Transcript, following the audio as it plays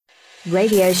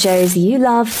Radio shows you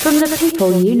love from the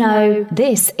people you know.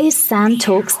 This is Sam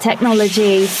Talks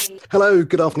Technology. Hello,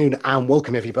 good afternoon and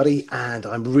welcome everybody. And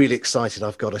I'm really excited.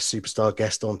 I've got a superstar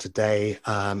guest on today.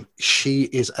 She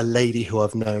is a lady who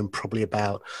I've known probably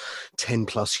about 10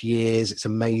 plus years. It's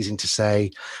amazing to say.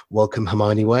 Welcome,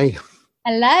 Hermione Way.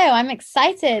 Hello, I'm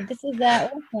excited. This is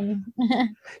awesome.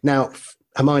 Now,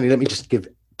 Hermione, let me just give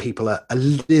people a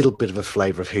little bit of a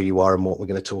flavour of who you are and what we're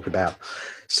going to talk about.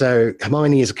 So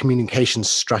Hermione is a communications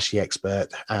strategy expert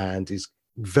and is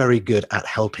very good at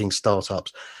helping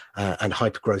startups and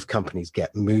hyper-growth companies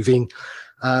get moving.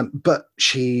 But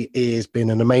she has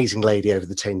been an amazing lady over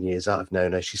the 10 years that I've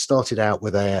known her. She started out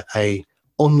with a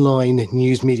online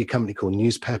news media company called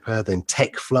Newspaper, then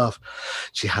Tech Fluff.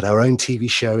 She had her own TV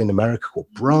show in America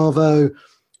called Bravo.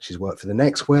 She's worked for the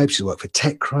Next Web. She's worked for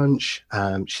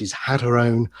TechCrunch. She's had her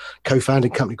own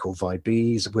co-founded company called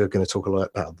Vibees. We're going to talk a lot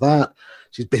about that.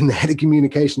 She's been the head of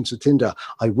communications for Tinder.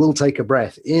 I will take a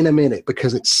breath in a minute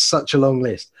because it's such a long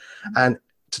list. And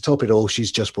to top it all,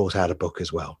 she's just brought out a book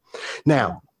as well.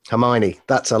 Now, Hermione,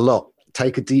 that's a lot.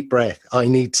 Take a deep breath. I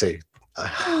need to.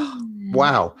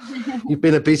 Wow. You've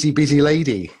been a busy, busy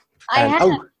lady. I have.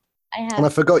 And I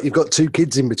forgot you've got 2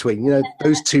 kids in between. You know,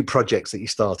 those 2 projects that you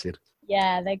started.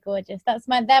 Yeah, they're gorgeous. They're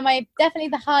my definitely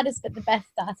the hardest but the best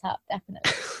startup, definitely.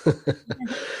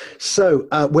 So,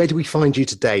 where do we find you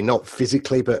today? Not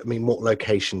physically, but I mean, what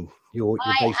location?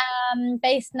 I am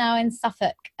based now in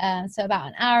Suffolk, so about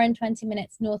an hour and 20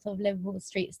 minutes north of Liverpool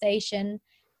Street Station,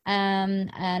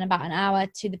 and about an hour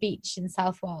to the beach in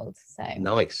Southwold. So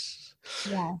nice.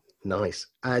 Yeah. Nice.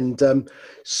 And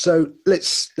so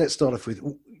let's start off with,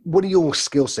 what are your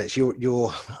skill sets? I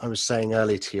was saying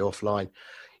earlier to you offline,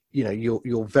 you know,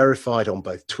 you're verified on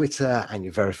both Twitter and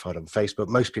you're verified on Facebook.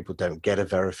 Most people don't get a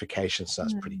verification, so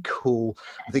that's pretty cool.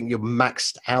 I think you're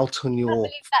maxed out on your... I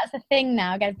believe that's a thing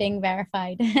now, being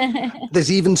verified.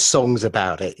 There's even songs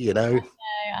about it, you know?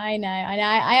 I know.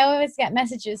 I always get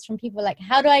messages from people like,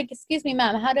 excuse me,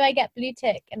 ma'am, how do I get blue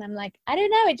tick? And I'm like, I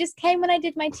don't know. It just came when I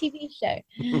did my TV show.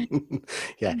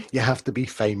 Yeah, you have to be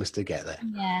famous to get there.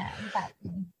 Yeah,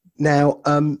 exactly. Now,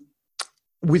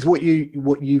 with what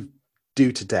you do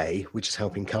today, which is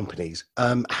helping companies,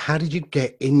 how did you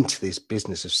get into this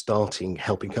business of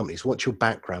helping companies? What's your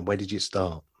background? Where did you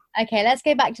start? Okay, let's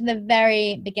go back to the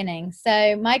very beginning.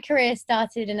 So my career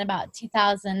started in about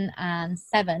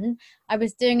 2007. I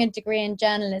was doing a degree in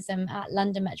journalism at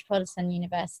London Metropolitan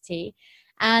University,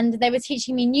 and they were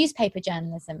teaching me newspaper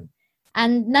journalism.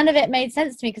 And none of it made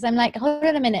sense to me because I'm like, hold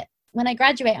on a minute. When I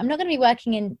graduate, I'm not going to be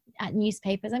working at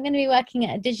newspapers. I'm going to be working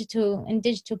at digital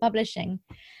publishing.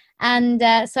 And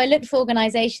so I looked for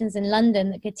organizations in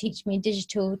London that could teach me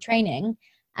digital training,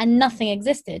 and nothing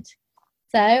existed.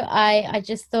 So I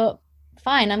just thought,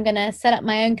 fine, I'm going to set up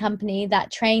my own company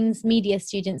that trains media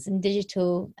students in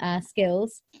digital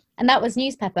skills. And that was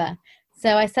Newspaper.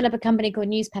 So I set up a company called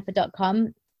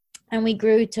newspaper.com, and we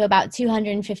grew to about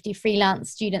 250 freelance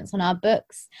students on our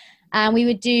books. And we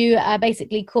would do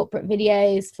basically corporate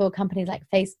videos for companies like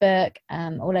Facebook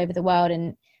all over the world.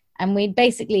 And we'd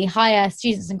basically hire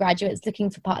students and graduates looking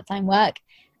for part-time work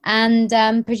and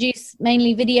produce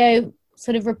mainly video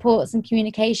sort of reports and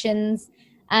communications.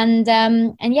 And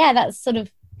yeah,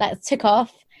 that took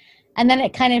off. And then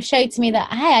it kind of showed to me that,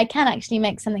 hey, I can actually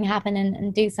make something happen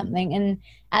and do something. And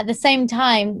at the same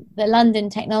time, the London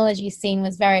technology scene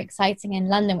was very exciting in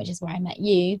London, which is where I met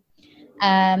you.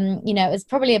 You know, it was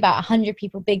probably about 100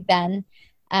 people big then.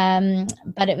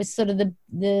 But it was sort of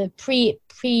the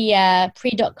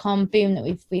pre.com boom that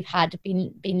we've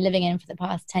been living in for the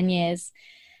past 10 years.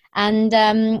 And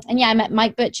yeah, I met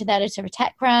Mike Butcher, the editor of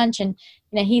TechCrunch, and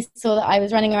you know, he saw that I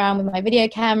was running around with my video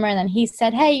camera, and then he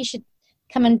said, hey, you should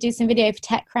come and do some video for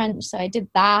TechCrunch. So I did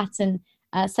that and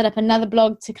set up another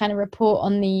blog to kind of report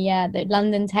on the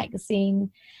London tech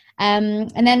scene.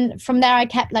 And then from there I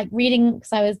kept reading,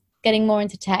 because I was getting more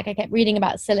into tech. I kept reading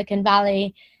about Silicon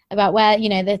Valley, about where, you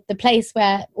know, the place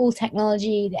where all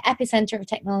technology, the epicenter of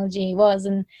technology was.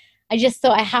 And I just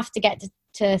thought I have to get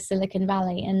to Silicon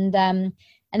Valley. And then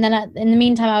in the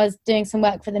meantime, I was doing some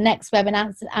work for the Next Web in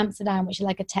Amsterdam, which is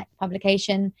like a tech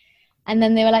publication. And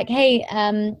then they were like, hey,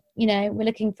 you know, we're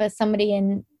looking for somebody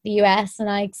in the US. And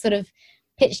I sort of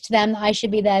pitched to them that I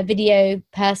should be their video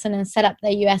person and set up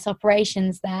their US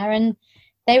operations there. And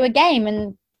they were game.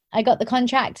 And I got the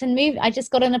contract and moved. I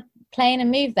just got on a plane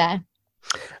and moved there.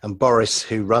 And Boris,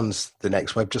 who runs the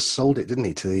Next Web, just sold it, didn't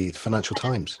he, to the Financial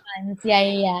Times?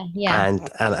 Yeah. And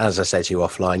as I said to you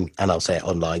offline, and I'll say it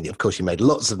online, of course, you made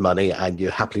lots of money and you're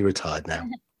happily retired now.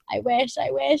 I wish.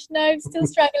 No, I'm still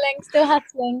struggling, still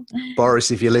hustling.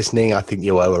 Boris, if you're listening, I think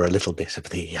you owe her a little bit of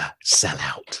the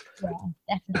sellout.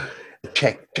 Yeah, definitely.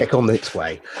 Check on its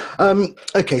way.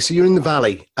 Okay, so you're in the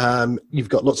Valley. You've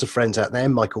got lots of friends out there.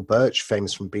 Michael Birch,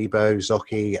 famous from Bebo,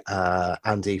 Zocchi,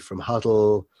 Andy from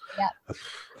Huddle. Yeah.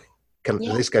 The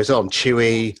list goes on.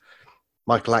 Chewy,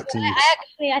 Michael Acton.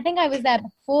 I think I was there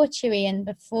before Chewy and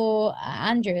before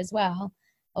Andrew as well,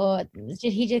 or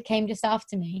he just came just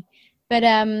after me. But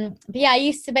yeah, I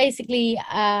used to basically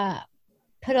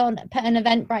put an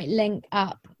Eventbrite link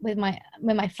up with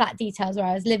my flat details where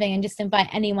I was living and just invite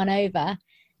anyone over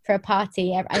for a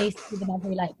party. I used to do them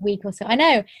every like week or so. I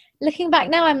know, looking back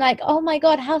now, I'm like, oh my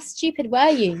God, how stupid were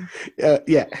you?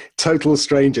 Yeah, total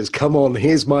strangers. Come on,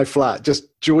 here's my flat.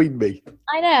 Just join me.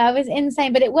 I know, I was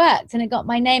insane, but it worked, and it got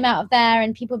my name out of there,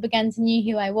 and people began to know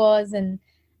who I was, and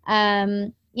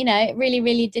you know, it really,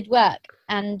 really did work.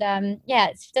 And yeah,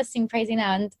 it does seem crazy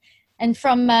now. And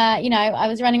from you know, I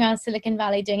was running around Silicon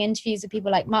Valley doing interviews with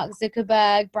people like Mark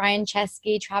Zuckerberg, Brian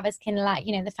Chesky, Travis Kinlack,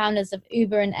 you know, the founders of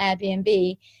Uber and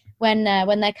Airbnb, when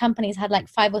their companies had like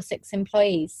 5 or 6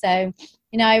 employees. So,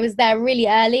 you know, I was there really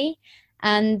early,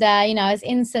 and you know, I was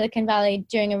in Silicon Valley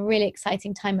during a really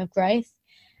exciting time of growth.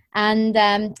 And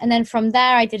then from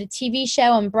there, I did a TV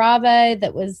show on Bravo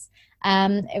that was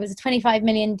it was a $25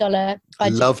 million budget. I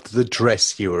loved the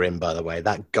dress you were in, by the way,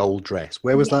 that gold dress.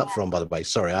 Where was that from, by the way?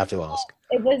 Sorry, I have to ask.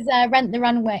 It was Rent the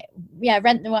Runway. Yeah,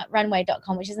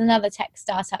 renttherunway.com, which is another tech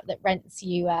startup that rents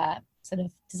you sort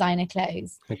of designer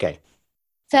clothes. Okay.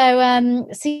 So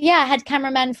yeah, I had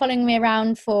cameramen following me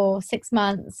around for 6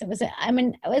 months. It was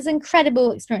an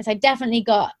incredible experience. I definitely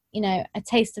got, you know, a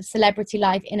taste of celebrity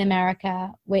life in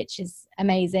America, which is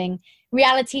amazing.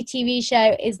 Reality TV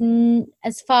show is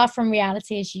as far from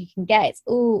reality as you can get. It's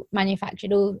all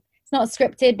manufactured. It's not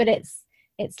scripted, but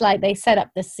it's like they set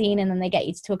up the scene and then they get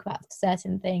you to talk about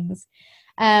certain things.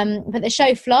 But the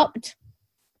show flopped.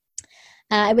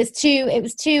 It was too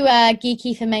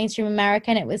geeky for mainstream America,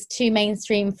 and it was too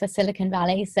mainstream for Silicon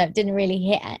Valley. So it didn't really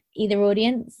hit either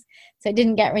audience. So it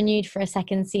didn't get renewed for a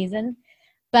second season.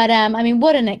 But I mean,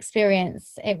 what an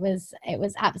experience! It was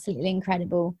absolutely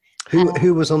incredible.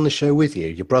 Who was on the show with you?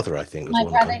 Your brother, I think. Was my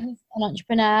brother, he's an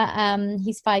entrepreneur.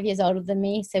 He's 5 years older than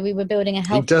me, so we were building a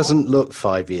health. He doesn't look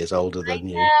 5 years older than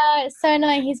you. It's so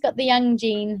annoying. He's got the young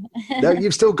gene. No,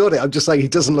 you've still got it. I'm just saying he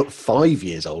doesn't look 5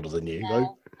 years older than you.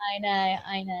 No, I know.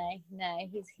 No,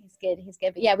 he's good. He's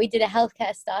good. But yeah, we did a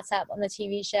healthcare startup on the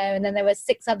TV show, and then there were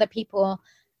 6 other people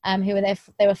who were there.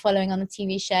 They were following on the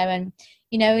TV show, and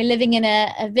you know, we're living in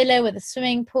a villa with a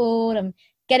swimming pool, and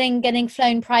getting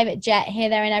flown private jet here,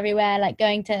 there, and everywhere, like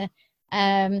going to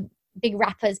big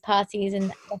rappers parties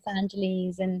in Los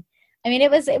Angeles. And I mean, it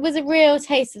was a real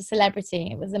taste of celebrity.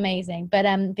 It was amazing. But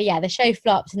yeah, the show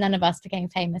flopped, and none of us became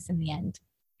famous in the end.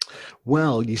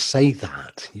 Well, you say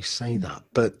that,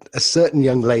 but a certain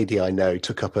young lady I know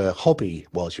took up a hobby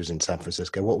while she was in San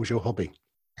Francisco. What was your hobby?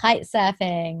 Kite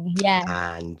surfing.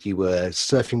 Yeah. And you were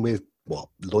surfing with what?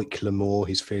 Loic L'Amour,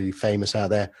 he's fairly famous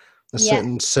out there. A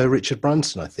certain Sir Richard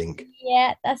Branson, I think.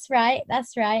 Yeah, that's right.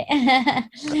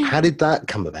 How did that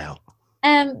come about?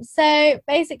 So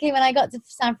basically, when I got to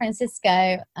San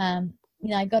Francisco, you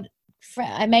know,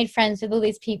 I made friends with all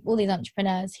these people, all these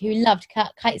entrepreneurs who loved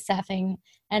kite surfing.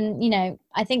 And, you know,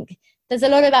 I think there's a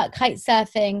lot about kite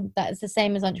surfing that is the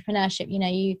same as entrepreneurship. You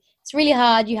know, it's really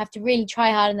hard. You have to really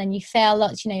try hard, and then you fail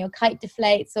lots. You know, your kite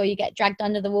deflates or you get dragged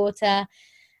under the water.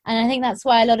 And I think that's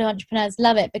why a lot of entrepreneurs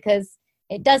love it, because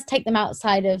it does take them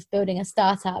outside of building a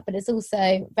startup, but it's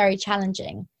also very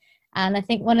challenging. And I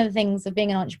think one of the things of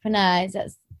being an entrepreneur is that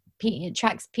it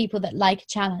attracts people that like a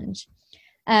challenge.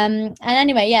 And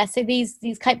anyway, yeah, so these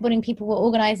kiteboarding people were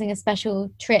organizing a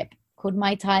special trip called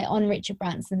Mai Tai on Richard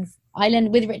Branson's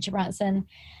island with Richard Branson.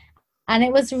 And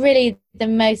it was really the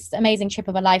most amazing trip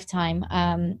of a lifetime.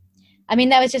 I mean,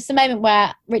 there was just a moment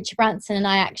where Richard Branson and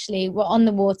I actually were on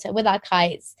the water with our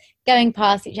kites, going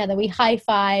past each other. We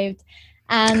high-fived,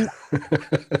 and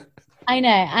I know,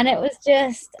 and it was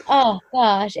just, oh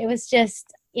gosh, it was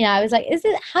just, you know, I was like,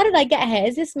 how did I get here?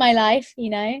 Is this my life, you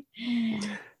know?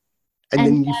 And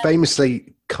then you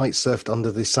famously kite surfed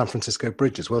under the San Francisco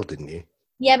Bridge as well, didn't you?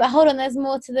 Yeah, but hold on, there's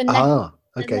more to the Necker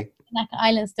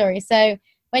Island story. So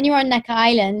when you're on Necker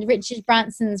Island, Richard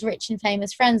Branson's rich and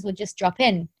famous friends would just drop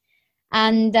in.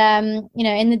 And you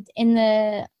know, in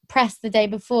the press the day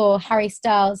before, Harry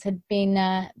Styles had been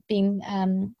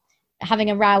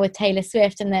having a row with Taylor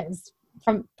Swift, and that was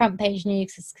front page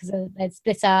news because they'd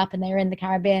split up and they were in the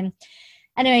Caribbean.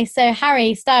 Anyway, so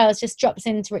Harry Styles just drops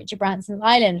into Richard Branson's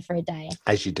island for a day.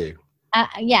 As you do.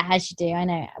 Yeah, as you do. I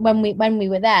know. When we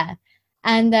were there,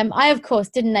 and I of course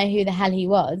didn't know who the hell he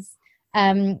was.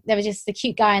 There was just a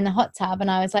cute guy in the hot tub, and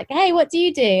I was like, "Hey, what do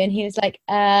you do?" And he was like,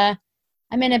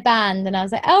 I'm in a band. And I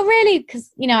was like, oh, really?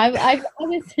 Because, you know, I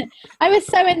was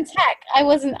so in tech. I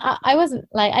wasn't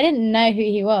like, I didn't know who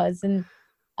he was. And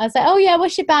I was like, oh, yeah,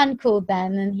 what's your band called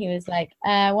then? And he was like,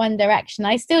 One Direction.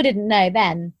 I still didn't know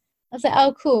then. I was like,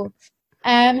 oh, cool.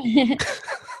 And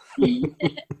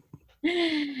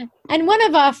one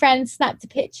of our friends snapped a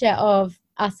picture of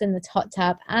us in the hot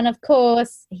tub, and of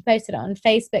course he posted it on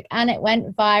Facebook, and it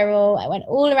went viral. It went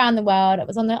all around the world. I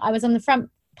was on the front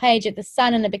page of the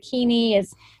Sun in a bikini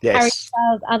as Harry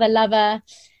Styles' other lover,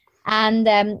 and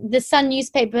the Sun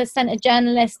newspaper sent a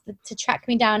journalist to track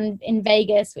me down in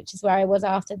Vegas, which is where I was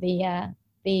after the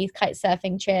kite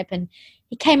surfing trip, and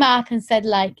he came up and said,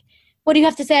 like, what do you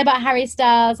have to say about Harry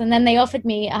Styles? And then they offered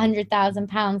me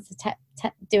 £100,000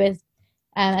 to do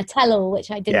a tell-all,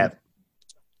 which I didn't.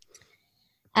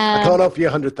 I can't offer you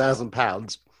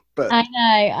 £100,000, but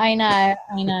I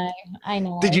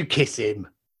know. Did you kiss him?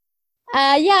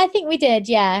 Yeah, I think we did.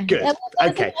 Yeah. Good.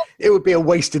 Okay. It would be a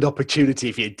wasted opportunity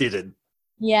if you didn't.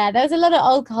 Yeah, there was a lot of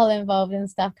alcohol involved and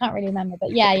stuff. Can't really remember,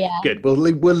 but yeah. Good. We'll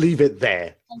leave it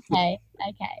there. Okay.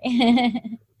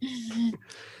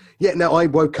 Yeah. No, I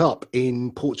woke up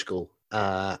in Portugal,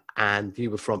 and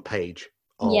you were front page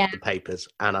of the papers,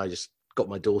 and I just got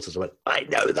my daughters. I went, I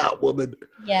know that woman.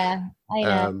 Yeah, I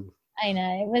know. I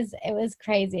know. It was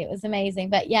crazy. It was amazing.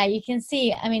 But yeah, you can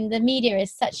see, I mean, the media is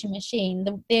such a machine.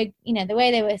 The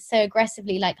way they were so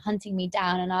aggressively like hunting me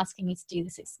down and asking me to do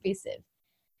this exclusive.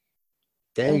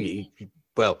 Yeah, you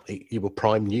were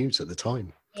prime news at the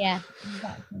time. Yeah,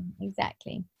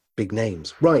 exactly. Big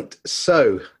names. Right.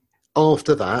 So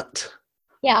after that.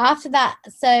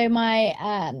 So my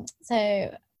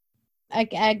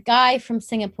a guy from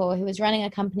Singapore who was running a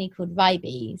company called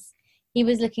Vibes, he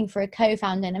was looking for a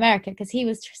co-founder in America because he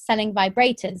was selling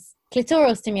vibrators,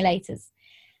 clitoral stimulators,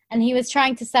 and he was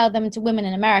trying to sell them to women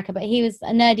in America, but he was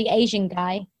a nerdy Asian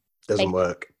guy. Doesn't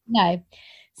work. No.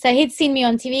 So he'd seen me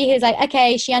on TV. He was like,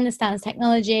 okay, she understands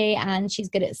technology and she's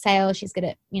good at sales. She's good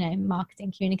at,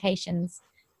 marketing, communications.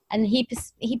 And he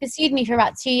pursued me for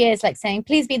about 2 years, like saying,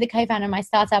 please be the co-founder of my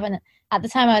startup. And at the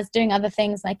time I was doing other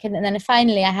things and I couldn't. And then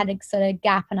finally I had a sort of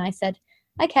gap and I said,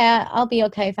 okay, I'll be your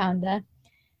co-founder.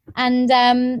 And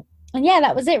yeah,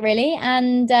 that was it really.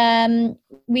 And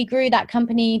we grew that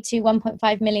company to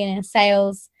 1.5 million in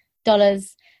sales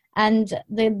dollars. And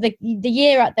the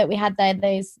year that we had there,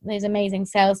 those amazing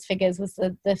sales figures was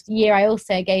the year I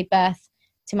also gave birth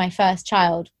to my first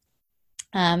child.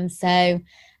 So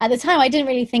at the time I didn't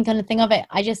really think anything of it.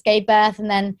 I just gave birth, and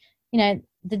then,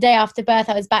 the day after birth,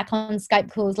 I was back on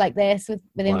Skype calls like this with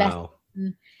investors.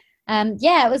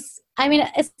 Yeah, it was,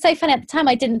 it's so funny. At the time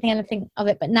I didn't think anything of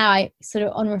it, but now I sort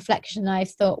of, on reflection,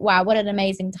 I've thought, wow, what an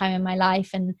amazing time in my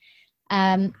life. And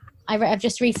I've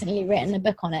just recently written a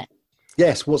book on it.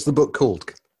 Yes. What's the book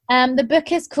called? The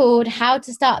book is called How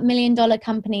to Start $1 Million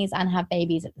Companies and Have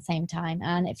Babies at the Same Time.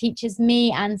 And it features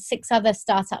me and 6 other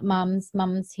startup mums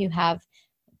who have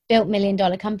built $1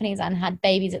 million companies and had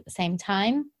babies at the same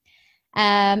time.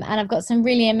 And I've got some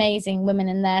really amazing women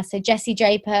in there. So Jessie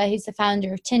Draper, who's the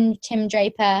founder of Tim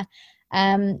Draper,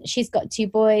 she's got 2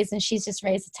 boys and she's just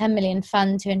raised a 10 million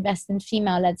fund to invest in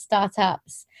female-led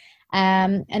startups.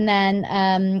 And then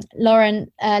Lorraine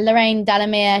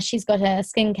Dalamere, she's got a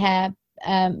skincare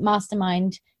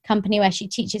mastermind company where she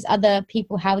teaches other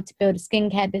people how to build a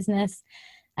skincare business,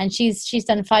 and she's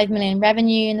done 5 million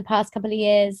revenue in the past couple of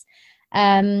years.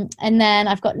 And then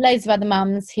I've got loads of other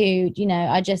mums who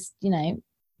are just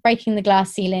breaking the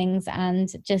glass ceilings and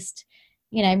just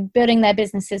building their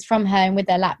businesses from home with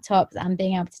their laptops and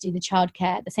being able to do the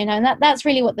childcare at the same time. And that's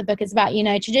really what the book is about.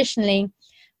 Traditionally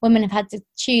women have had to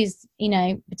choose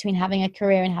between having a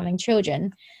career and having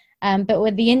children. But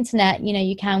with the internet,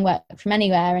 you can work from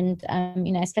anywhere. And,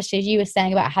 especially as you were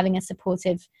saying about having a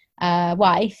supportive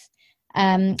wife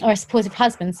or a supportive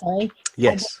husband, sorry.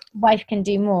 Yes. Wife can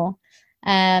do more.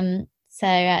 Well,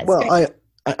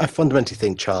 I fundamentally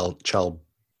think child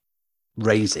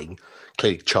raising,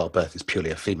 clearly childbirth is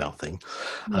purely a female thing,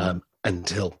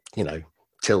 until,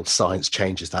 till science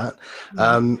changes that.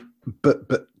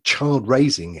 But child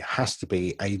raising has to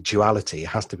be a duality. It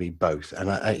has to be both.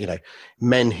 And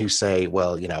men who say,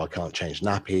 well, I can't change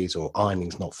nappies, or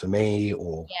ironing's not for me,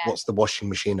 or what's the washing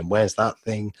machine and where's that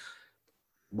thing?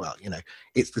 Well,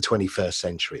 it's the 21st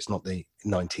century. It's not the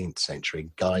 19th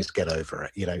century. Guys, get over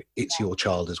it. It's your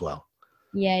child as well.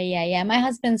 Yeah. My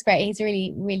husband's great. He's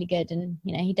really, really good. And,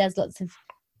 he does lots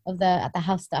of the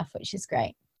house stuff, which is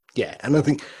great. Yeah. And I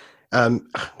think,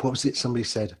 what was it somebody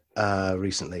said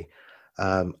recently?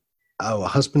 A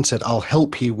husband said, I'll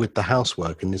help you with the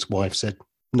housework. And his wife said,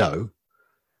 no. And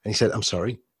he said, I'm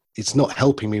sorry, it's not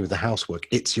helping me with the housework.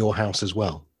 It's your house as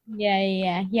well.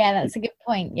 Yeah. That's a good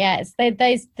point. Yeah, it's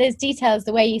those details.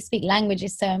 The way you speak language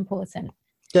is so important.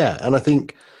 Yeah, and I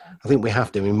think we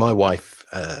have to. I mean, my wife,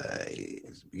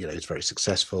 is very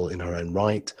successful in her own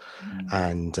right, Mhm.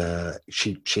 and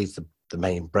she's the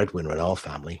main breadwinner in our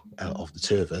family of the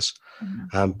two of us.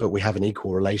 Mhm. But we have an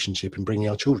equal relationship in bringing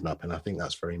our children up, and I think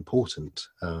that's very important.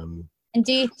 And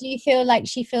do you feel like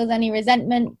she feels any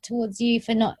resentment towards you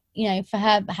for not, for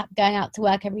her going out to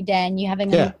work every day and you having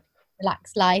a more Yeah,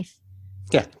 relaxed life?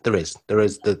 yeah, there's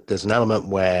an element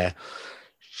where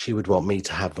she would want me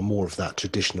to have more of that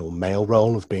traditional male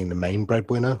role of being the main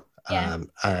breadwinner, Yeah.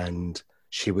 and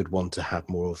she would want to have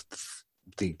more of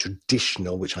the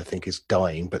traditional, which I think is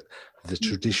dying, but the Mhm.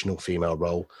 traditional female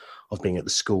role of being at the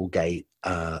school gate,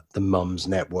 the mum's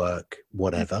network,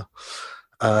 whatever.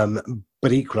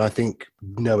 But equally, I think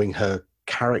knowing her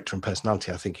character and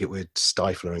personality, I think it would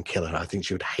stifle her and kill her. I think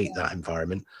she would hate that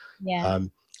environment. Yeah.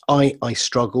 Um, I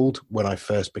struggled when I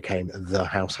first became the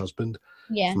house husband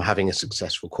Yeah. from having a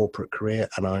successful corporate career,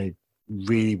 and I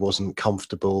really wasn't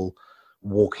comfortable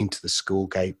walking to the school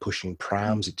gate pushing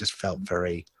prams. It just felt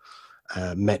very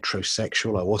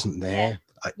metrosexual. I wasn't Yeah. there.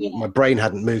 Yeah. My brain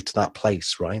hadn't moved to that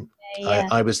place, right? Yeah.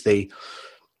 I was the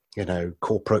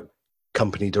corporate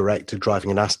company director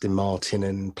driving an Aston Martin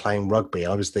and playing rugby.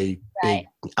 I was the Right.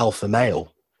 big alpha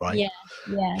male, right? Yeah.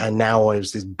 Yeah. And now I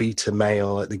was this beta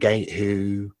male at the gate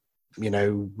who,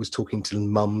 was talking to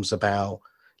mums about,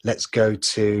 let's go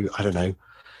to, I don't know,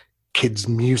 kids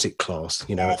music class,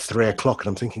 at 3 o'clock. And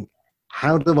I'm thinking,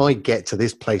 how do I get to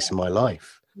this place in my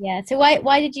life? Yeah. So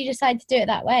why did you decide to do it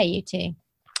that way, you two?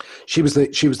 She was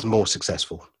the more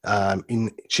successful.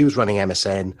 She was running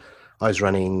MSN. I was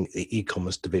running the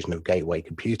e-commerce division of Gateway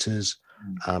Computers.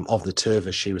 Of the two of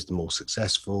us, she was the more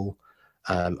successful.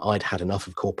 I'd had enough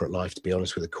of corporate life, to be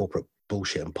honest, with the corporate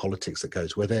bullshit and politics that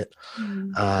goes with it.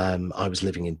 Mm. I was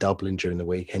living in Dublin during the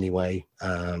week anyway.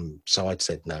 So I'd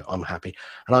said, no, I'm happy.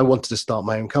 And I wanted to start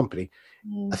my own company. I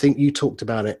Mm. think you talked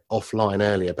about it offline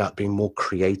earlier about being more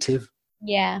creative.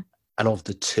 Yeah. And of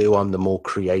the two, I'm the more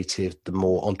creative, the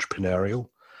more entrepreneurial.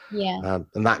 Yeah.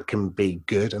 And that can be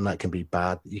good and that can be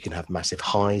bad. You can have massive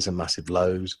highs and massive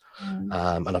lows.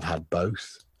 Mm. And I've had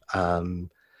both. And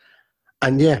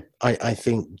yeah, I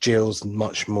think Jill's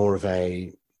much more of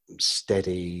a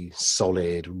steady,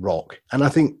 solid rock. And I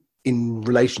think in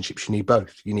relationships, you need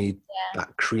both. You need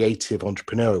that creative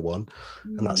entrepreneurial one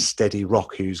and that Mm. steady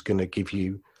rock who's going to give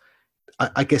you,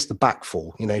 I guess, the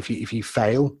backfall. If you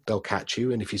fail, they'll catch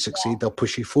you. And if you succeed, they'll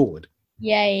push you forward.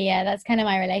 Yeah. That's kind of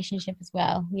my relationship as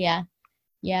well. Yeah.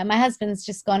 Yeah. My husband's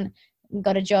just got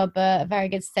a job, a very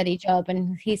good steady job.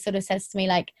 And he sort of says to me,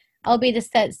 like, I'll be the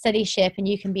steady ship and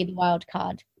you can be the wild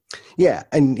card. Yeah.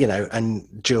 And, and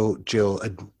Jill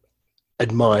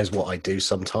admires what I do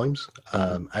sometimes.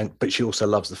 But she also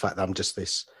loves the fact that I'm just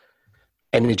this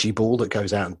energy ball that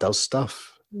goes out and does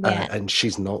stuff. Yeah. And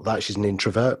she's not that. She's an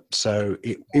introvert. So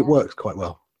it works quite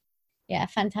well. Yeah.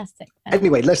 Fantastic.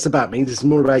 Anyway, less about me. This is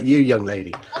more about you, young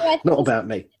lady. Oh, I think Not about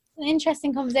me. an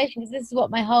interesting conversation because this is what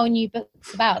my whole new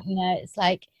book's about. It's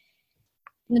like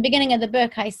in the beginning of the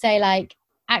book, I say, like,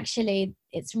 actually,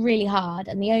 it's really hard.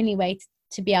 And the only way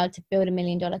to be able to build $1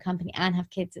 million company and have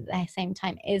kids at the same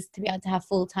time is to be able to have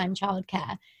full-time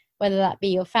childcare, whether that be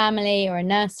your family or a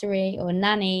nursery or a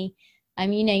nanny. You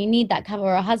need that cover,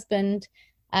 or a husband.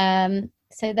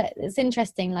 So that it's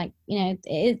interesting, like,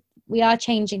 we are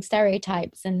changing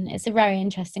stereotypes, and it's a very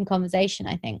interesting conversation,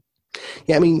 I think.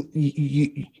 Yeah, I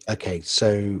mean, okay,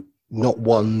 so not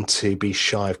one to be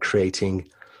shy of creating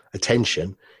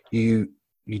attention. You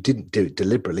didn't do it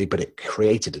deliberately, but it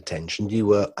created attention. You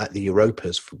were at the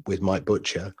Europas with Mike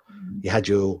Butcher. You had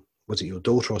was it your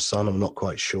daughter or son? I'm not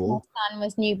quite sure. My son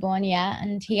was newborn,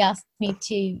 and he asked me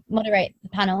to moderate the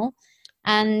panel.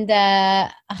 And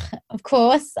of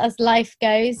course, as life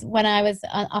goes, when I was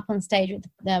up on stage with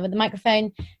the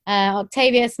microphone,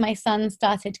 Octavius, my son,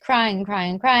 started crying.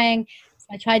 So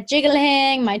I tried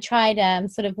jiggling. I tried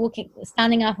sort of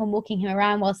standing up and walking him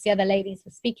around whilst the other ladies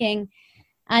were speaking.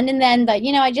 And in the end,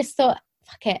 I just thought,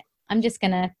 fuck it, I'm just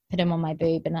going to put him on my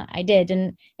boob. And I did.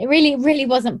 And it really, really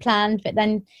wasn't planned. But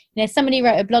then, somebody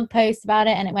wrote a blog post about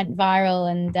it and it went viral.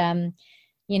 And,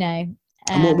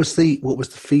 and what was the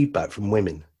feedback from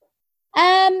women?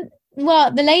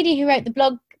 Well, the lady who wrote the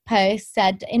blog post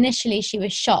said initially she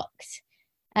was shocked.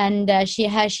 And she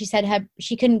said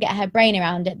she couldn't get her brain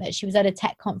around it, that she was at a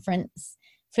tech conference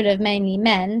full of mainly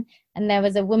men. And there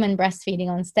was a woman breastfeeding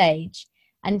on stage.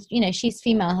 And, she's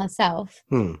female herself.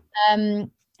 But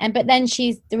then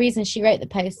the reason she wrote the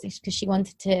post is because she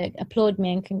wanted to applaud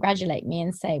me and congratulate me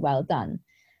and say, well done.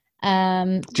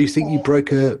 Do you think you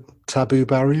broke a taboo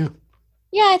barrier?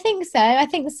 Yeah, I think so.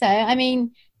 I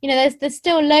mean, there's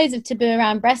still loads of taboo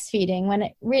around breastfeeding when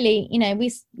it really,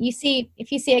 if you see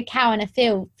a cow in a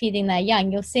field feeding their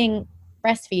young, you're seeing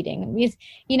breastfeeding.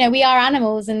 We are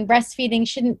animals, and breastfeeding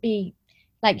shouldn't be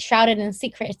like shrouded in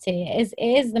secrecy. It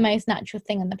is the most natural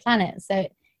thing on the planet. So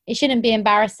it shouldn't be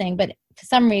embarrassing, but for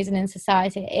some reason in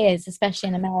society it is, especially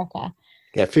in America.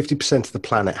 Yeah, 50% of the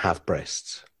planet have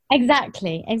breasts.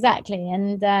 Exactly.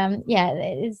 And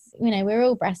it is, we're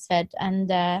all breastfed, and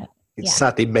It's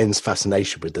sadly men's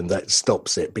fascination with them that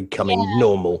stops it becoming yeah,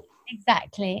 normal.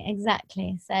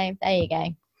 exactly. So there you go.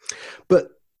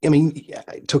 But I mean,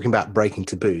 talking about breaking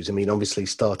taboos, I mean, obviously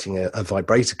starting a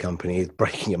vibrator company is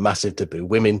breaking a massive taboo.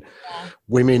 Women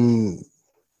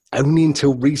only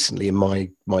until recently in my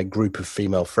group of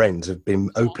female friends have been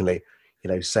openly,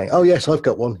 saying, "Oh yes, I've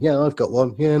got one. Yeah, I've got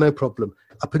one. Yeah, no problem."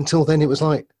 Up until then, it was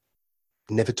like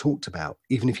never talked about,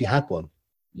 even if you had one.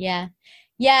 Yeah.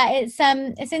 It's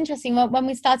interesting. When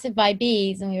we started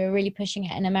Vibes and we were really pushing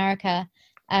it in America,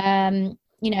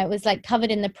 it was like covered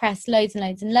in the press, loads and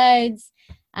loads and loads.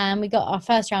 And we got our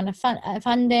first round of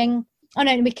funding. Oh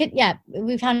no,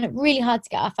 we found it really hard to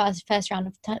get our first round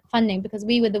of funding because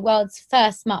we were the world's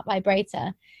first smart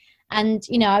vibrator. And,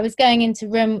 I was going into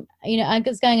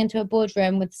a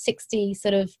boardroom with 60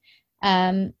 sort of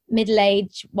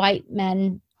middle-aged white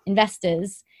men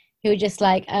investors who were just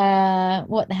like,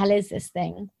 what the hell is this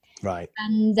thing? Right.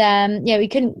 And we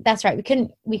couldn't, that's right.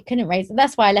 We couldn't raise it.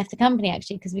 That's why I left the company,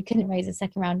 actually, because we couldn't raise a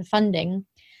second round of funding.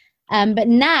 But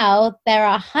now there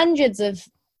are hundreds of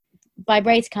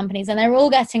vibrator companies and they're all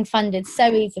getting funded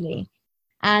so easily.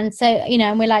 And so,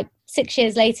 and we're like 6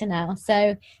 years later now.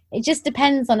 So it just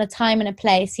depends on a time and a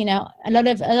place. A lot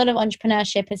of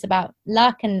entrepreneurship is about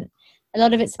luck, and a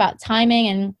lot of it's about timing.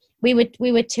 And we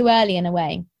were too early in a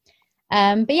way.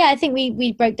 But yeah, I think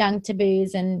we broke down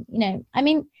taboos, and I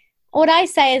mean, what I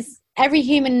say is every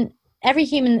human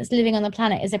that's living on the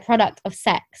planet is a product of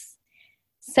sex.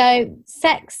 So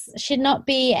sex should not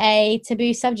be a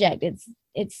taboo subject.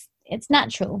 It's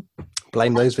natural.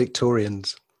 Blame those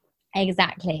Victorians.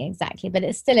 Exactly. But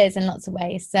it still is in lots of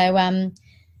ways. So I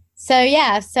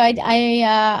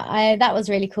that was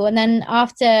really cool. And then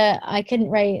after I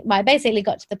basically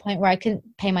got to the point where I couldn't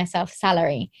pay myself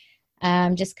salary,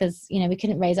 just because we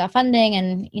couldn't raise our funding,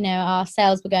 and our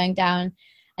sales were going down.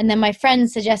 And then my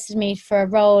friend suggested me for a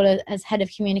role as head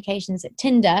of communications at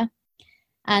Tinder,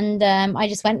 and I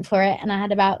just went for it. And I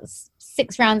had about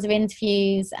 6 rounds of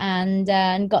interviews, and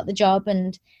got the job,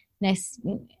 and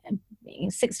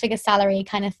 6-figure salary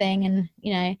kind of thing. And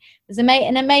it was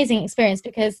an amazing experience,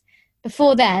 because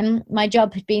before then my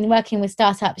job had been working with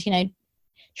startups,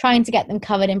 trying to get them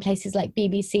covered in places like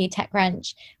BBC,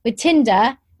 TechCrunch. With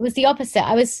Tinder, it was the opposite.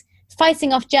 I was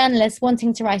fighting off journalists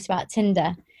wanting to write about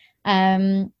Tinder.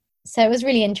 So it was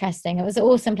really interesting. It was an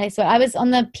awesome place. I was on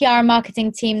the PR and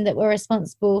marketing team that were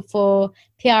responsible for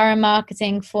PR and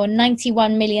marketing for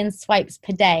 91 million swipes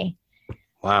per day.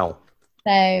 Wow.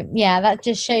 So yeah, that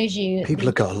just shows you people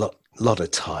have got a lot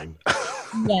of time.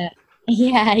 yeah,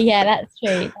 that's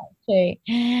true.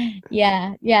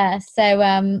 Yeah.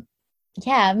 So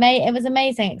it was an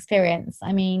amazing experience.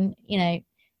 I mean,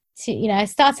 a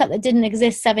startup that didn't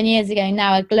exist 7 years ago,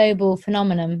 now a global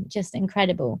phenomenon, just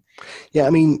incredible. Yeah,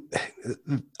 I mean,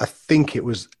 I think it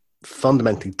was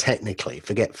fundamentally, technically,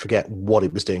 forget what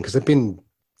it was doing, because there've been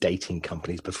dating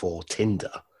companies before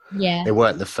Tinder. Yeah, they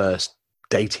weren't the first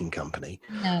dating company.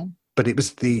 No. But it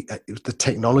was the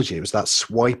technology, it was that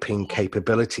swiping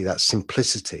capability, that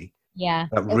simplicity,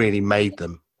 that really made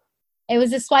them. It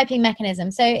was a swiping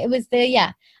mechanism. So it was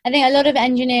I think a lot of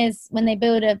engineers, when they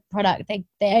build a product,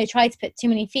 they try to put too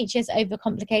many features,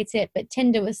 overcomplicate it. But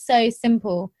Tinder was so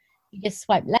simple. You just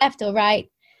swipe left or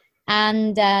right.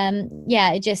 And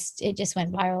it just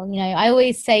went viral. I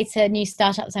always say to new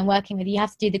startups I'm working with, you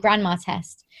have to do the grandma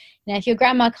test. If your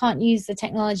grandma can't use the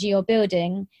technology you're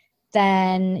building,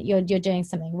 then you're doing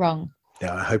something wrong.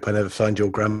 Yeah, I hope I never find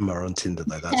your grandma on Tinder,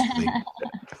 though. That's the thing.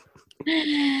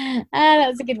 That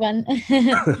was a good one.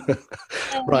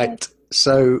 Right.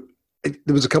 So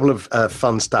there was a couple of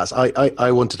fun stats.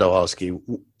 I wanted to ask you,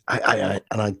 and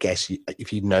I guess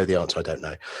if you know the answer, I don't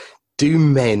know. Do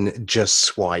men just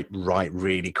swipe right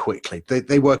really quickly?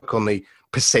 They work on the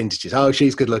percentages. Oh,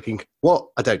 she's good looking. What?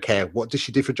 I don't care. What does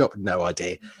she do for a job? No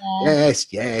idea. Yeah.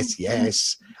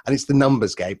 Yes. And it's the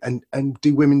numbers game. And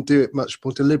do women do it much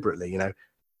more deliberately?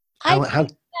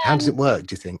 How does it work,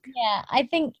 do you think? Yeah, I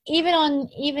think even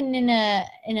in an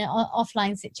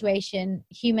offline situation,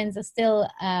 humans are still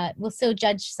will still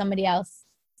judge somebody else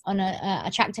on a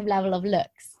attractive level of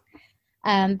looks.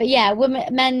 But yeah,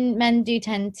 men do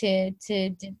tend to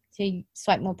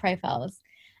swipe more profiles.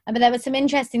 But there were some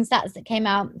interesting stats that came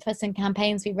out for some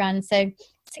campaigns we ran. So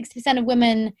 60% of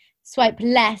women swipe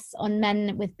less on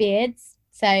men with beards.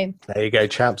 So there you go,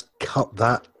 chaps. Cut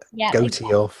that goatee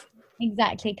off.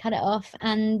 Exactly, cut it off.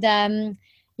 And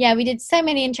we did so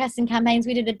many interesting campaigns.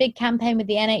 We did a big campaign with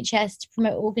the NHS to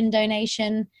promote organ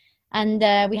donation. And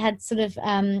we had sort of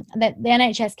the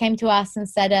NHS came to us and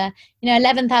said,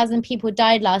 11,000 people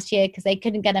died last year because they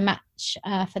couldn't get a match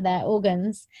for their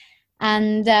organs.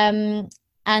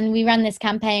 And we ran this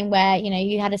campaign where,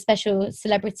 you had a special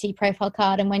celebrity profile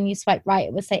card, and when you swipe right,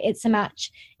 it would say it's a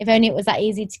match. If only it was that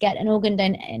easy to get an organ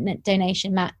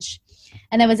donation match.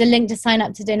 And there was a link to sign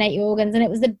up to donate your organs. And it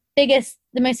was the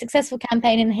most successful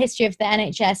campaign in the history of the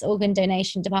NHS organ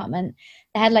donation department.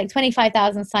 They had like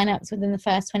 25,000 sign-ups within the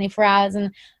first 24 hours.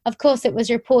 And of course, it was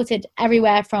reported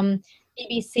everywhere from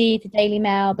BBC to Daily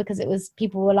Mail, because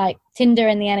people were like, Tinder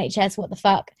in the NHS, what the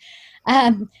fuck?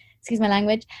 Excuse my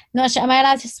language. Not sure. Am I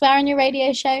allowed to swear on your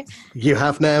radio show? You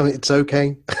have now. It's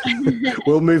okay.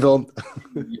 We'll move on.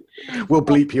 We'll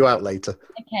bleep you out later.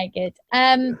 Okay, good.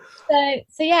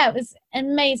 So yeah, it was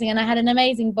amazing, and I had an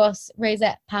amazing boss,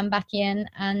 Rosette Pambakian,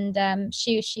 and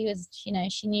she was, she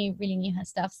really knew her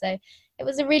stuff. So it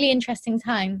was a really interesting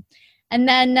time. And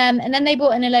then they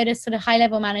brought in a load of sort of high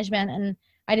level management, and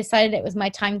I decided it was my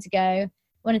time to go.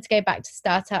 Wanted to go back to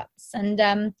startups,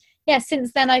 and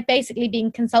since then I've basically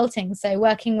been consulting, so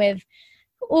working with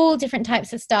all different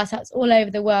types of startups all over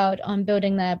the world on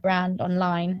building their brand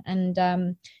online, and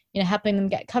helping them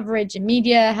get coverage in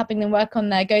media, helping them work on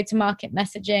their go-to-market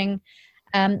messaging.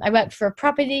 I worked for a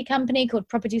property company called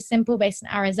Property Simple based in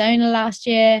Arizona last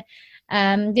year.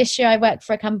 This year I worked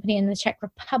for a company in the Czech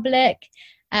Republic.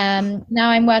 Now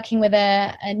I'm working with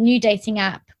a new dating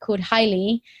app called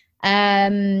Highly,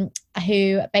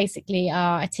 who basically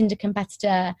are a Tinder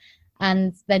competitor,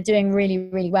 and they're doing really,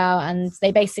 really well. And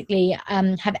they basically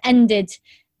have ended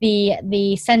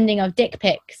the sending of dick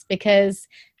pics, because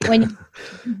when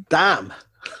damn.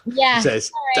 Yeah,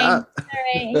 says, sorry,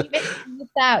 you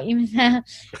missed out.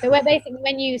 But basically,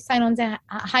 when you sign on to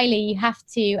Highly, you have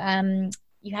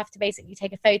to basically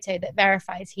take a photo that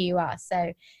verifies who you are.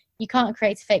 So you can't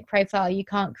create a fake profile, you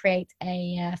can't create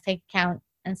a fake account,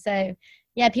 and so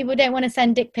people don't want to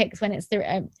send dick pics when it's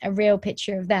a real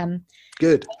picture of them.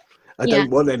 Good. I don't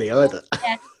want any either.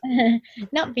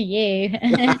 Not for you.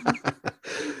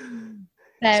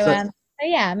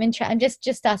 I'm interested. I'm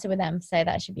just started with them, so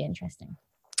that should be interesting.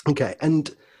 Okay,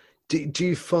 and do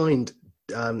you find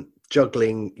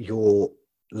juggling your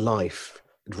life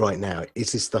right now,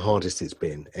 is this the hardest it's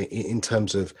been in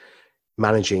terms of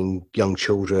managing young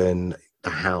children, the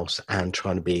house, and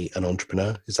trying to be an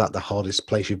entrepreneur? Is that the hardest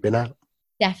place you've been at?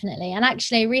 Definitely. And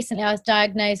actually, recently I was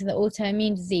diagnosed with an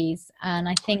autoimmune disease, and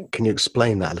I think... Can you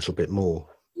explain that a little bit more?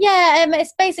 Yeah,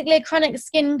 it's basically a chronic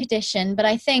skin condition, but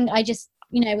I think I just,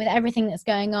 with everything that's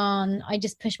going on, I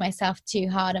just pushed myself too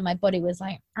hard, and my body was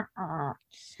like,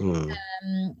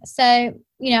 So,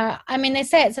 they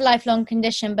say it's a lifelong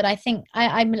condition, but I think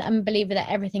I'm a believer that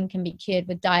everything can be cured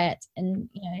with diet. And,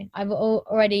 I've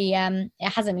already, it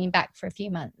hasn't been back for a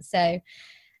few months. So,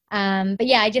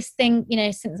 I just think,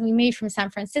 since we moved from San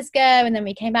Francisco, and then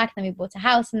we came back, and then we bought a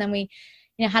house, and then we,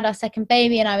 had our second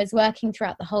baby, and I was working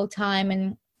throughout the whole time,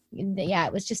 and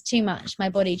it was just too much. My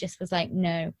body just was like,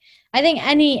 no. I think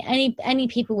any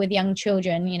people with young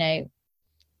children,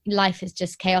 life is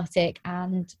just chaotic,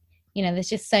 and there's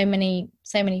just so many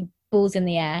balls in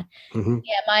the air.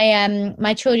 Mm-hmm.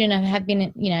 My children have been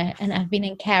and have been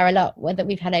in care a lot, whether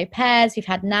we've had au pairs, we've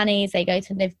had nannies.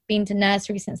 They've been to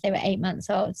nursery since they were 8 months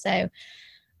old, so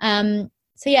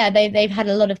they've had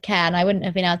a lot of care, and I wouldn't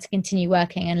have been able to continue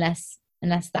working unless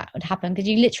that would happen, because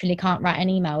you literally can't write an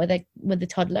email with a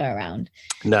toddler around.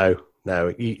 No,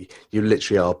 you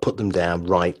literally are put them down,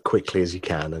 write quickly as you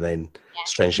can, and then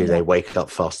strangely they wake up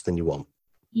faster than you want.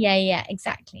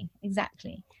 Exactly.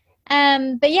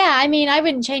 I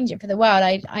wouldn't change it for the world.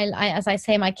 I as I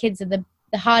say, my kids are the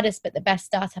hardest but the best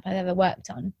startup I've ever worked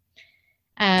on.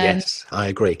 Yes, I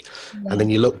agree. And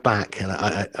then you look back, and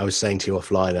I was saying to you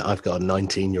offline, I've got a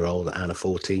 19-year-old and a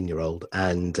 14-year-old,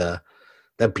 and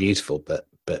they're beautiful, but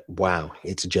wow,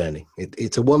 it's a journey.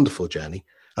 It's a wonderful journey.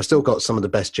 I've still got some of the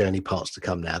best journey parts to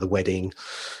come now, the wedding,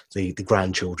 the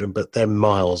grandchildren, but they're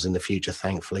miles in the future,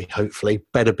 thankfully, hopefully.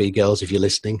 Better be, girls, if you're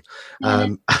listening.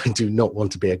 I do not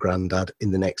want to be a granddad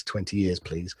in the next 20 years,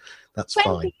 please. That's 20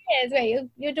 fine. 20 years? Wait,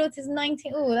 your daughter's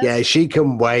 19? Yeah, she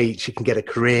can wait. She can get a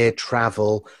career,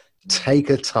 travel, take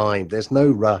her time. There's no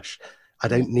rush. I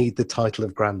don't need the title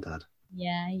of granddad.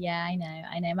 Yeah, I know.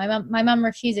 My mum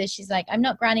refuses. She's like, I'm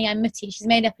not granny, I'm Mutti. She's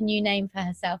made up a new name for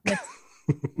herself, Mutti.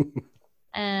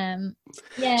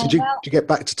 Yeah. So do you get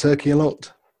back to Turkey a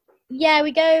lot? Yeah,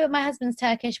 we go. My husband's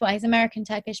Turkish. Well, he's American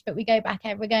Turkish, but we go back.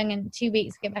 We're going in 2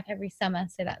 weeks. We go back every summer,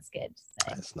 so that's good. So.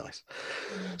 That's nice.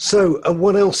 So,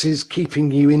 what else is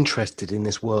keeping you interested in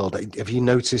this world? Have you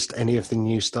noticed any of the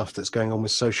new stuff that's going on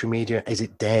with social media? Is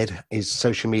it dead? Is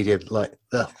social media like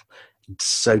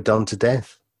so done to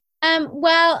death?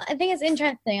 Well, I think it's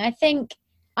interesting. I think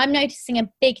I'm noticing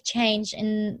a big change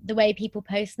in the way people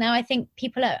post now. I think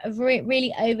people are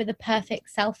really over the perfect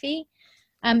selfie.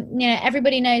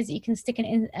 Everybody knows that you can stick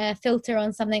a filter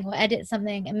on something or edit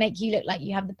something and make you look like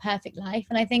you have the perfect life.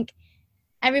 And I think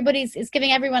it's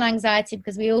giving everyone anxiety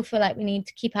because we all feel like we need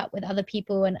to keep up with other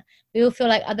people, and we all feel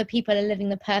like other people are living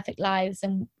the perfect lives,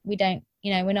 and we don't.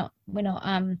 We're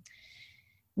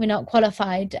not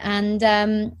qualified. And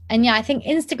yeah, I think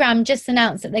Instagram just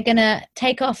announced that they're gonna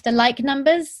take off the like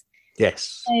numbers.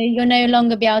 Yes. So you'll no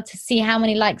longer be able to see how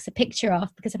many likes a picture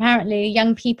off, because apparently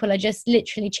young people are just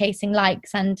literally chasing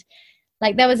likes. And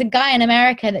like there was a guy in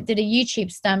America that did a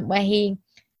YouTube stunt where he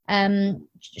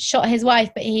shot his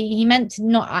wife, but he meant to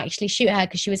not actually shoot her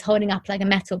because she was holding up like a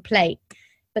metal plate.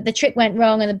 But the trick went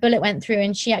wrong and the bullet went through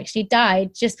and she actually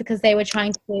died just because they were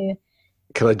trying to...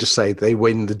 Can I just say they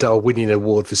win the Darwinian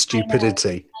Award for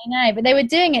stupidity? I know, but they were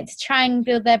doing it to try and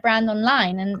build their brand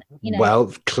online, and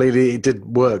Well, clearly it did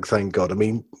work, thank God. I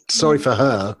mean, sorry for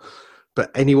her,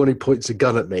 but anyone who points a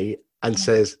gun at me and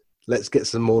says, "Let's get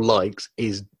some more likes,"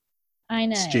 is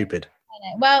stupid. I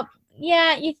know. Well,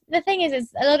 yeah. The thing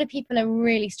is a lot of people are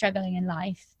really struggling in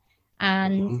life,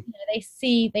 and they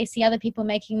see other people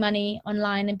making money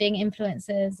online and being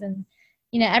influencers, and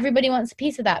everybody wants a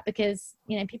piece of that because,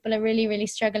 people are really, really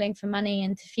struggling for money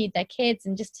and to feed their kids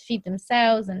and just to feed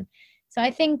themselves. And so I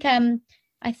think I'm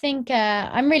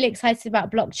really excited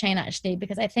about blockchain actually,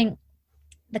 because I think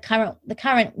the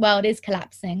current world is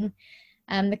collapsing,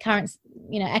 the current,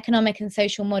 economic and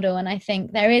social model. And I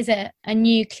think there is a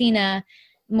new, cleaner,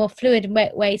 more fluid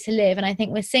way to live. And I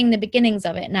think we're seeing the beginnings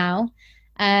of it now.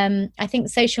 I think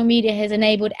social media has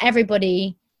enabled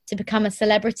everybody to become a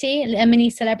celebrity, a mini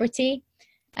celebrity.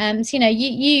 So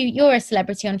you're a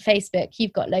celebrity on Facebook.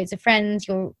 You've got loads of friends.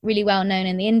 You're really well known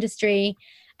in the industry.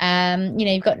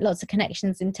 You've got lots of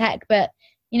connections in tech. But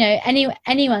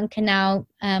anyone can now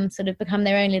sort of become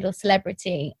their own little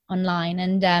celebrity online.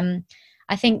 And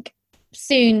I think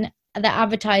soon the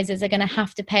advertisers are going to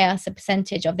have to pay us a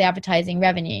percentage of the advertising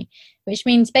revenue, which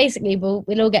means basically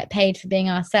we'll all get paid for being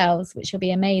ourselves, which will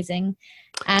be amazing.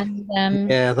 And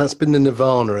yeah, that's been the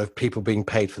nirvana of people being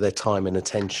paid for their time and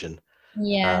attention.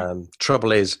 Yeah.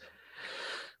 Trouble is,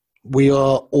 we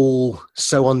are all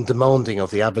so undemanding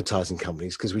of the advertising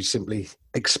companies because we simply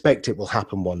expect it will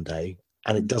happen one day,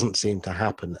 and it doesn't seem to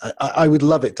happen. I would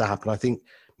love it to happen. I think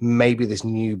maybe this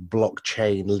new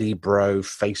blockchain, Libro,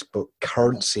 Facebook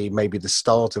currency may be the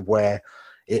start of where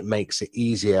it makes it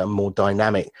easier and more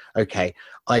dynamic. Okay,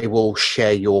 I will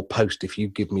share your post if you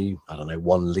give me, I don't know,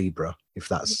 1 Libra, if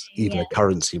that's even a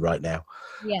currency right now.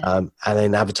 Yeah. And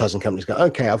then advertising companies go,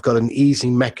 okay, I've got an easy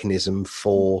mechanism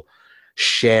for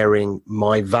sharing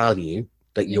my value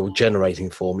that you're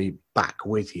generating for me back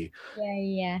with you.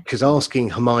 Yeah. Because asking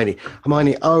Hermione,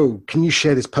 oh, can you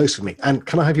share this post with me? And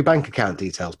can I have your bank account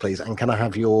details, please? And can I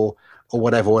have your, or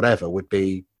whatever would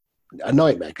be a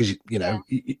nightmare because,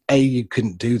 you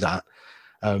couldn't do that.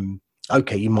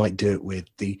 Okay, you might do it with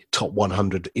the top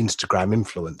 100 Instagram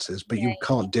influencers, but you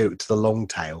can't do it to the long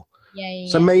tail.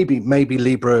 So maybe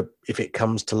Libra, if it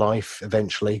comes to life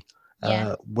eventually,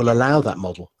 will allow that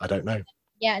model. I don't know.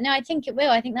 Yeah, no, I think it will.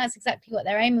 I think that's exactly what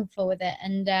they're aiming for with it.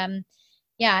 And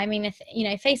I mean, if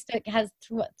Facebook has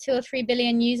 2 or 3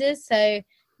 billion users, so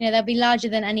they'll be larger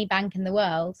than any bank in the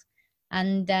world.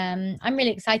 And I'm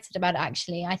really excited about it.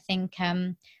 Actually, I think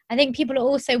people are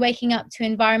also waking up to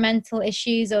environmental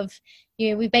issues of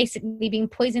we've basically been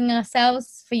poisoning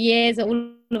ourselves for years.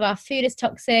 All of our food is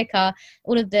toxic.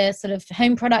 All of the sort of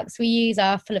home products we use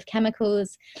are full of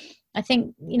chemicals. I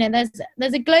think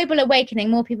there's a global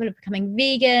awakening. More people are becoming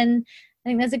vegan. I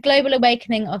think there's a global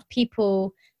awakening of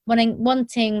people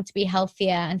wanting to be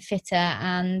healthier and fitter.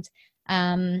 And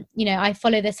I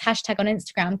follow this hashtag on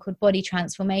Instagram called body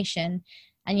transformation.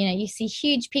 And, you see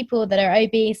huge people that are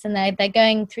obese and they're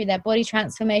going through their body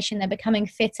transformation. They're becoming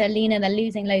fitter, leaner, they're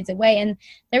losing loads of weight. And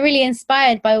they're really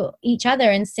inspired by each other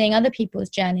and seeing other people's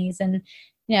journeys. And,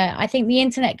 I think the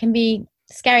internet can be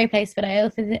a scary place, but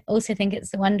I also think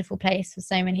it's a wonderful place for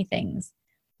so many things.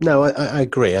 No, I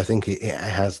agree. I think it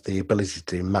has the ability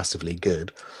to do massively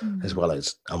good, as well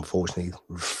as, unfortunately,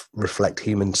 reflect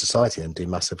human society and do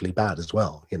massively bad as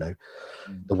well.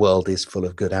 The world is full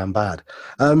of good and bad.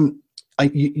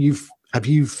 You've Have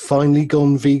you finally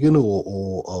gone vegan,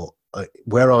 or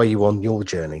where are you on your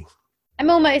journey? I'm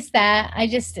almost there.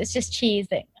 It's just cheese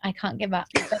that I can't give up.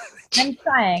 But I'm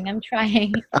trying.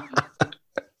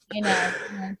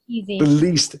 Cheesy.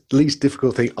 The least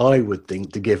difficult thing I would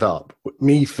think to give up.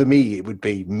 For me, it would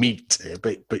be meat,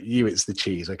 but you, it's the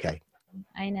cheese. Okay.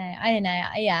 I know.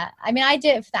 Yeah. I mean, I do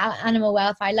it for the animal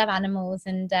welfare. I love animals,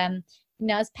 and I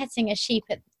was petting a sheep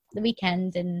at the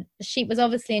weekend, and the sheep was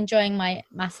obviously enjoying my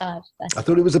massage. I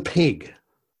thought it was a pig.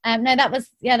 No, there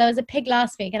was a pig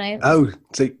last week, and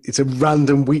so it's a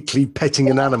random weekly petting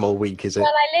an animal week, is it?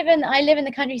 Well, I live in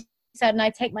the countryside, and I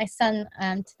take my son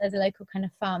there's a local kind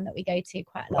of farm that we go to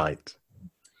quite a lot. Right.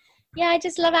 Yeah, I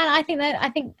just love it. I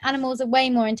think animals are way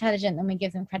more intelligent than we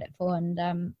give them credit for, and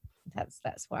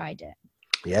that's why I do it.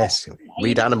 Yes,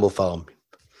 read Animal Farm.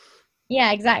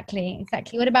 Yeah, exactly.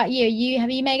 What about you? Have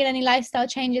you made any lifestyle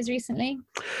changes recently?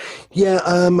 Yeah,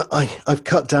 I've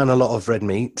cut down a lot of red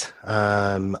meat.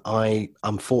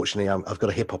 Unfortunately, I've got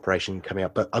a hip operation coming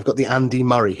up, but I've got the Andy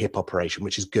Murray hip operation,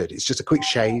 which is good. It's just a quick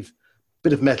shave,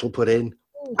 bit of metal put in,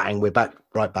 bang, we're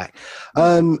right back.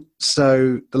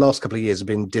 So the last couple of years have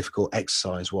been difficult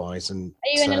exercise-wise, and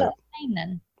are you in a lot of pain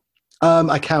then?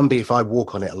 I can be if I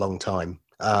walk on it a long time.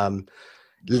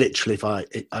 Literally,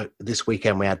 this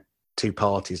weekend we had 2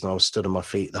 parties and I was stood on my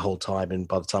feet the whole time, and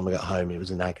by the time I got home it was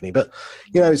in agony, but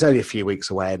it's only a few weeks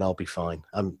away and I'll be fine.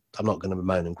 I'm not going to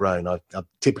moan and groan. I'm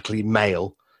typically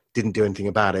male, didn't do anything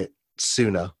about it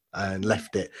sooner and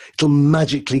left it. It'll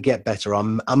magically get better.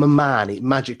 I'm a man, it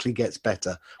magically gets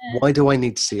better. Why do I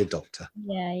need to see a doctor?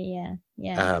 Yeah.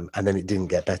 And then it didn't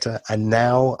get better, and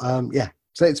now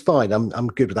so it's fine. I'm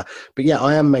good with that. But yeah,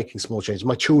 I am making small changes.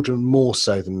 My children more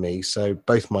so than me. So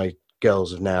both my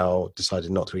girls have now decided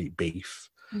not to eat beef.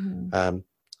 Mm-hmm.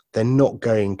 They're not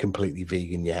going completely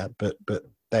vegan yet, but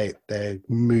they're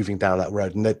moving down that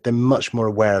road, and they're much more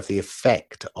aware of the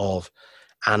effect of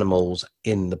animals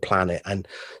in the planet. And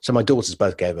so my daughters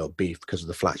both gave up beef because of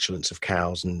the flatulence of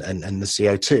cows and the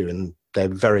CO2, and they're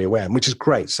very aware, which is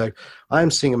great. So I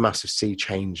am seeing a massive sea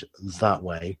change that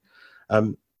way.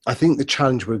 I think the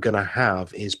challenge we're going to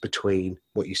have is between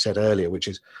what you said earlier, which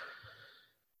is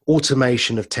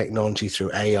automation of technology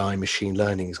through AI, machine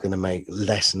learning is going to make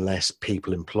less and less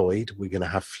people employed. We're going to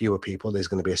have fewer people. There's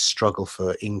going to be a struggle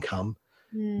for income.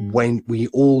 When we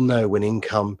all know when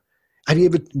income, have you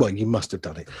ever, well, you must have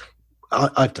done it.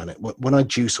 I've done it. When I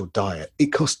juice or diet,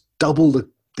 it costs double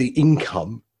the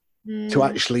income to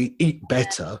actually eat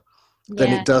better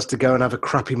than it does to go and have a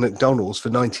crappy McDonald's for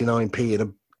 99p and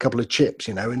a couple of chips,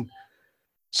 and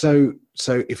so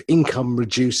if income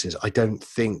reduces, I don't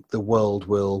think the world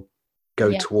will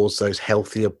go towards those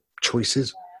healthier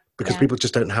choices, because people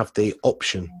just don't have the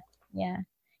option. Yeah,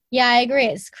 I agree.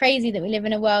 It's crazy that we live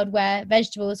in a world where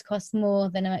vegetables cost more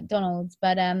than a McDonald's,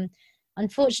 but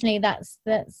unfortunately that's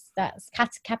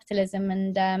capitalism.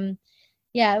 And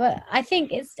but I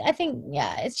think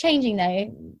it's changing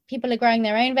though. People are growing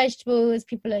their own vegetables.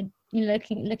 People are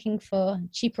looking for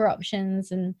cheaper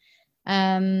options. And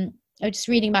I was just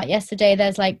reading about yesterday,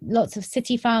 there's like lots of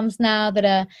city farms now that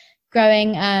are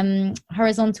growing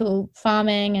horizontal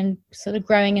farming and sort of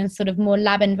growing in sort of more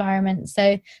lab environments.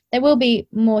 So there will be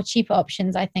more cheaper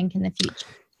options, I think, in the future.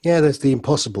 Yeah, there's the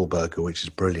Impossible Burger, which is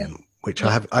brilliant, which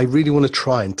I really want to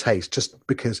try and taste, just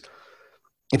because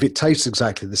if it tastes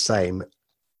exactly the same,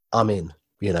 I'm in,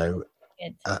 that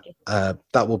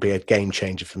will be a game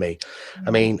changer for me.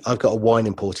 I mean, I've got a wine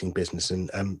importing business,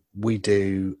 and we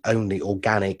do only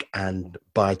organic and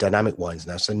biodynamic wines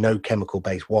now, so no chemical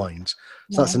based wines.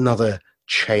 So that's another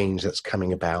change that's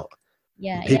coming about.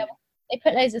 They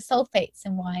put loads of sulfates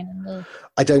in wine.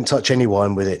 I don't touch any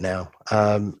wine with it now.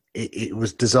 It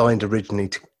was designed originally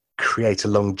to create a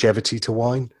longevity to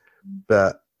wine,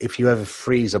 but if you ever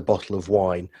freeze a bottle of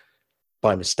wine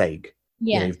by mistake,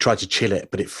 you've tried to chill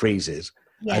it, but it freezes,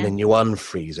 and then you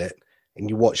unfreeze it, and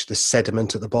you watch the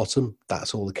sediment at the bottom.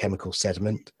 That's all the chemical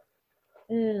sediment.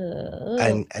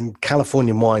 And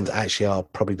Californian wines actually are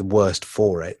probably the worst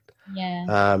for it.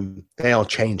 They are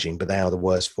changing, but they are the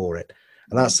worst for it.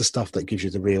 And that's the stuff that gives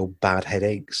you the real bad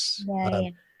headaches.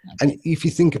 And if you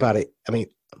think about it, I mean,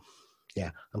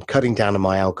 I'm cutting down on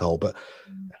my alcohol,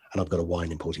 and I've got a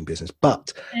wine importing business.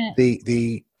 But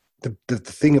the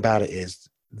thing about it is,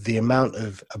 the amount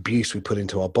of abuse we put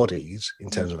into our bodies in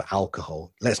terms of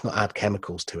alcohol, let's not add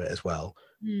chemicals to it as well.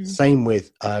 Same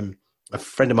with a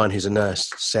friend of mine who's a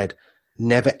nurse said,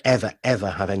 never, ever, ever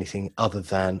have anything other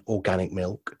than organic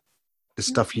milk. The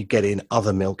stuff you get in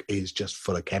other milk is just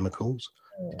full of chemicals,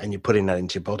 and you're putting that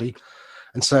into your body.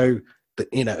 And so,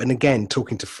 and again,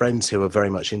 talking to friends who are very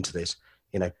much into this,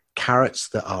 carrots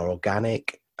that are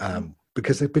organic,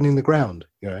 because they've been in the ground,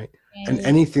 right? And Yeah.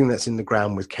 anything that's in the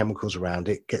ground with chemicals around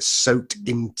it gets soaked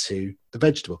into the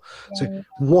vegetable. Yeah. So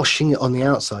washing it on the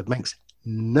outside makes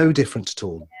no difference at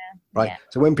all, right? Yeah.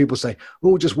 So when people say,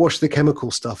 oh, just wash the chemical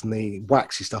stuff and the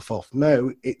waxy stuff off,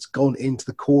 no, it's gone into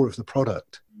the core of the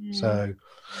product. So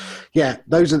yeah,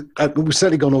 those are, we've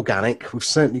certainly gone organic. We've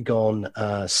certainly gone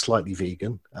slightly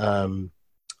vegan.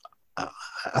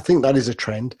 I think that is a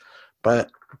trend,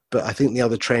 but I think the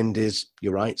other trend is,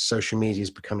 you're right, social media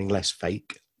is becoming less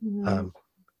fake.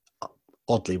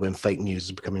 Oddly, when fake news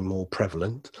is becoming more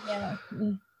prevalent. Yeah.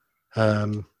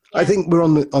 I think we're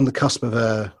on the cusp of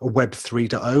a Web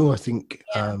 3.0. I think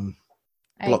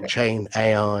blockchain,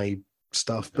 AI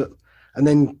stuff. And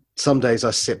then some days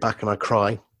I sit back and I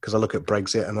cry because I look at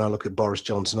Brexit and I look at Boris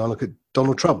Johnson, I look at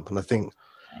Donald Trump, and I think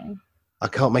I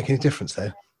can't make any difference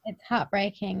there. It's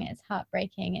heartbreaking. It's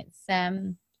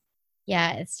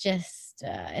it's just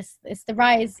it's the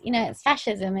rise. It's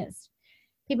fascism. It's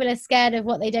people are scared of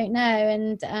what they don't know,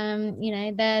 and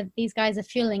these guys are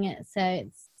fueling it. So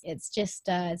it's just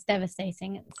it's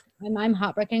devastating. I'm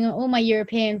heartbroken. All my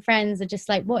European friends are just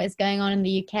like, what is going on in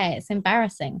the UK? It's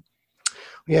embarrassing.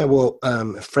 Yeah, well,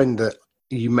 a friend that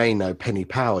you may know, Penny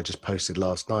Power, just posted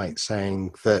last night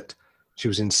saying that she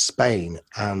was in Spain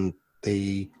and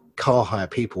the car hire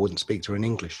people wouldn't speak to her in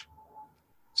English,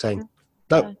 saying,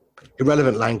 no,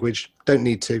 irrelevant language, don't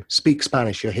need to speak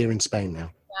Spanish, you're here in Spain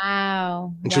now.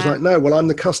 Wow. And she's like, no, well, I'm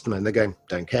the customer. And they're going,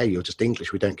 don't care, you're just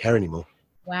English, we don't care anymore.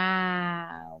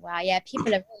 Wow. Yeah,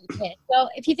 people are really pissed. Well,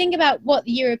 if you think about what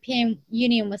the European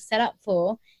Union was set up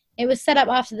for, it was set up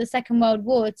after the Second World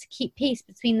War to keep peace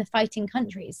between the fighting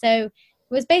countries. So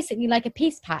it was basically like a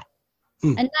peace pact.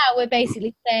 And now we're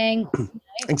basically saying,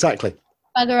 exactly,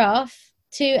 bugger off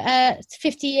to a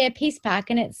 50-year peace pact,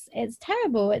 and it's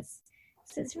terrible. It's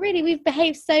really, we've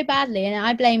behaved so badly, and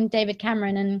I blame David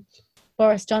Cameron and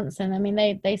Boris Johnson. I mean,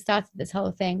 they started this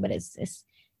whole thing, but it's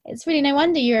really no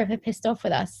wonder Europe are pissed off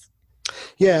with us.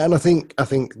 Yeah, and I think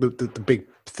the big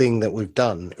thing that we've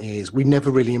done is we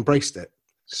never really embraced it.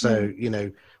 So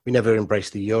we never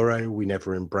embraced the euro, we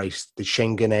never embraced the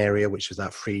Schengen area, which is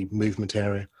that free movement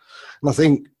area. And I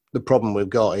think the problem we've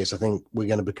got is I think we're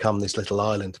going to become this little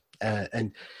island,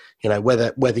 and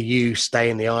whether you stay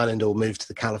in the island or move to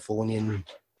the Californian,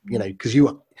 because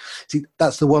you see,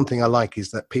 that's the one thing I like, is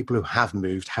that people who have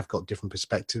moved have got different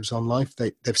perspectives on life.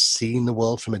 They've seen the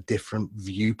world from a different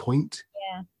viewpoint.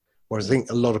 Yeah. Whereas I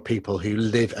think a lot of people who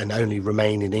live and only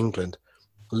remain in England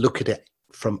look at it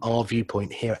from our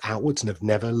viewpoint here outwards and have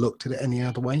never looked at it any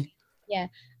other way. Yeah.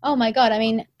 Oh my God. I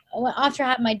mean, after I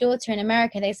had my daughter in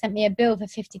America, they sent me a bill for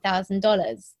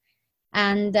 $50,000,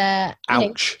 and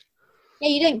ouch.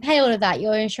 You don't pay all of that.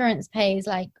 Your insurance pays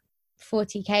like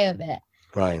 40K of it.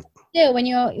 Right. Still, when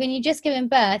you're just giving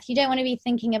birth, you don't want to be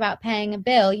thinking about paying a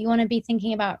bill. You want to be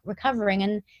thinking about recovering.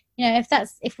 And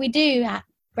if we do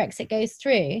Brexit goes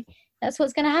through, that's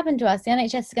what's going to happen to us. The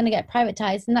NHS is going to get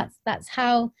privatized, and that's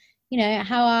how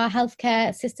how our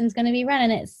healthcare system is going to be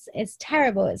run, and it's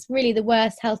terrible. It's really the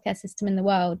worst healthcare system in the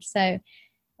world. So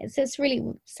it's really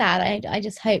sad. I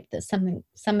just hope that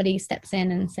somebody steps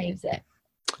in and saves it.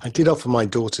 I did offer my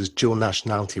daughters dual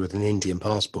nationality with an Indian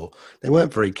passport. They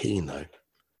weren't very keen, though.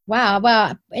 Wow.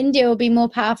 Well, India will be more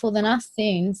powerful than us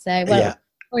soon. So, it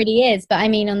already is, but I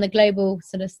mean on the global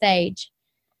sort of stage.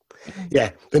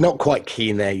 Yeah, they're not quite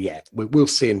keen there yet. We'll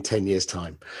see in 10 years'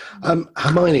 time.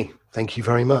 Hermione, thank you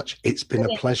very much. It's been a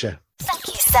pleasure. Thank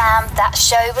you, Sam. That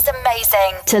show was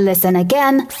amazing. To listen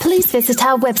again, please visit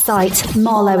our website,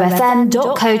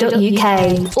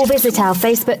 marlowfm.co.uk, or visit our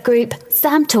Facebook group,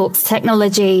 Sam Talks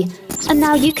Technology. And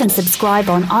now you can subscribe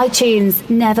on iTunes.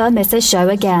 Never miss a show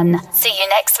again. See you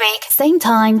next week. Same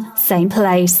time, same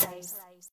place.